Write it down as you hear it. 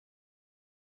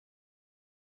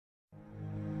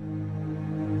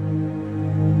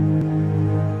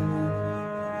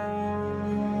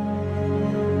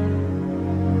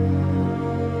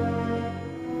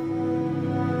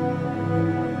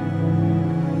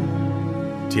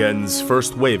Tian's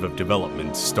first wave of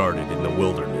development started in the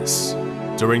wilderness.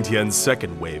 During Tian's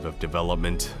second wave of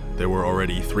development, there were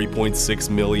already 3.6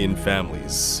 million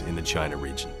families in the China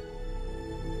region.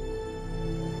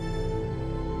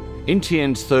 In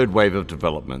Tian's third wave of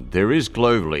development, there is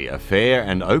globally a fair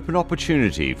and open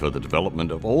opportunity for the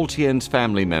development of all Tian's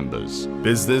family members.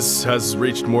 Business has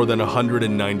reached more than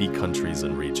 190 countries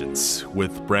and regions,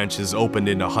 with branches opened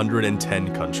in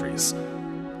 110 countries.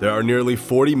 There are nearly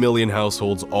 40 million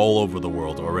households all over the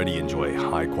world already enjoy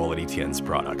high-quality Tian's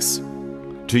products.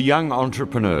 To young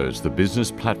entrepreneurs, the business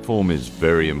platform is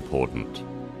very important.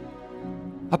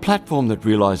 A platform that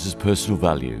realizes personal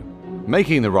value.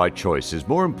 Making the right choice is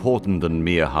more important than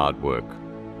mere hard work.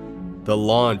 The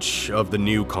launch of the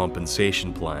new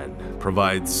compensation plan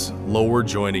provides lower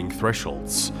joining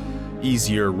thresholds,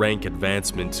 easier rank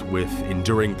advancement with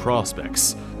enduring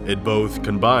prospects. It both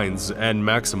combines and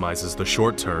maximizes the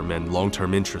short-term and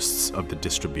long-term interests of the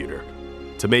distributor.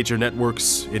 To major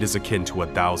networks, it is akin to a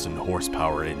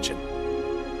 1,000-horsepower engine.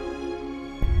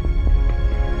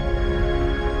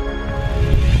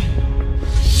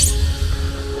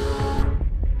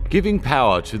 Giving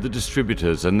power to the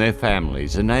distributors and their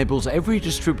families enables every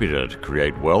distributor to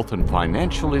create wealth and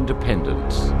financial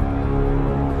independence.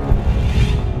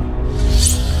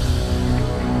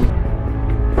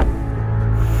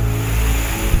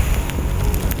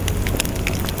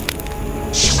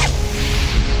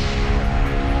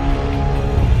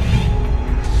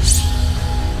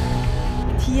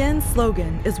 Tian's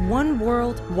slogan is "One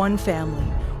World, One Family,"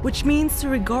 which means to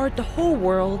regard the whole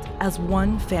world as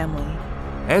one family.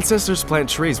 Ancestors plant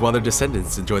trees while their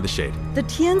descendants enjoy the shade. The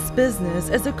Tian's business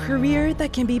is a career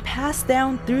that can be passed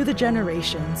down through the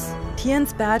generations.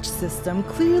 Tian's badge system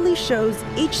clearly shows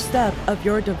each step of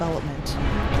your development.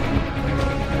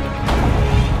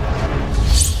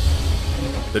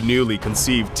 The newly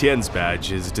conceived Tian's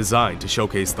badge is designed to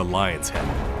showcase the lion's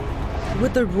head.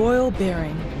 With the royal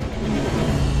bearing.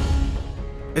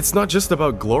 It's not just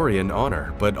about glory and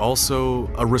honor, but also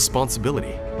a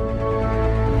responsibility.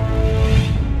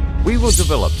 We will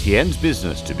develop Tian's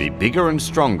business to be bigger and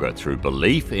stronger through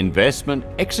belief, investment,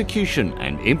 execution,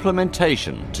 and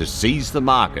implementation to seize the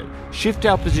market, shift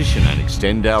our position, and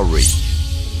extend our reach.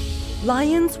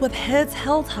 Lions with heads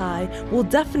held high will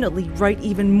definitely write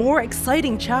even more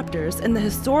exciting chapters in the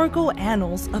historical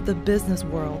annals of the business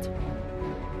world.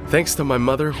 Thanks to my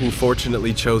mother, who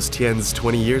fortunately chose Tian's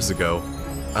 20 years ago,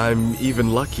 I'm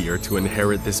even luckier to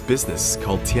inherit this business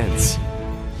called Tian's.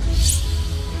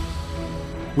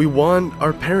 We want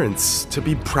our parents to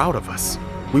be proud of us.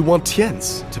 We want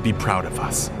Tian's to be proud of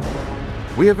us.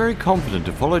 We are very confident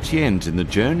to follow Tian's in the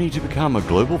journey to become a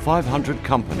Global 500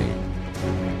 company.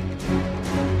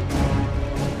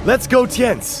 Let's go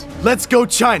Tian's! Let's go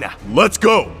China! Let's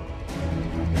go!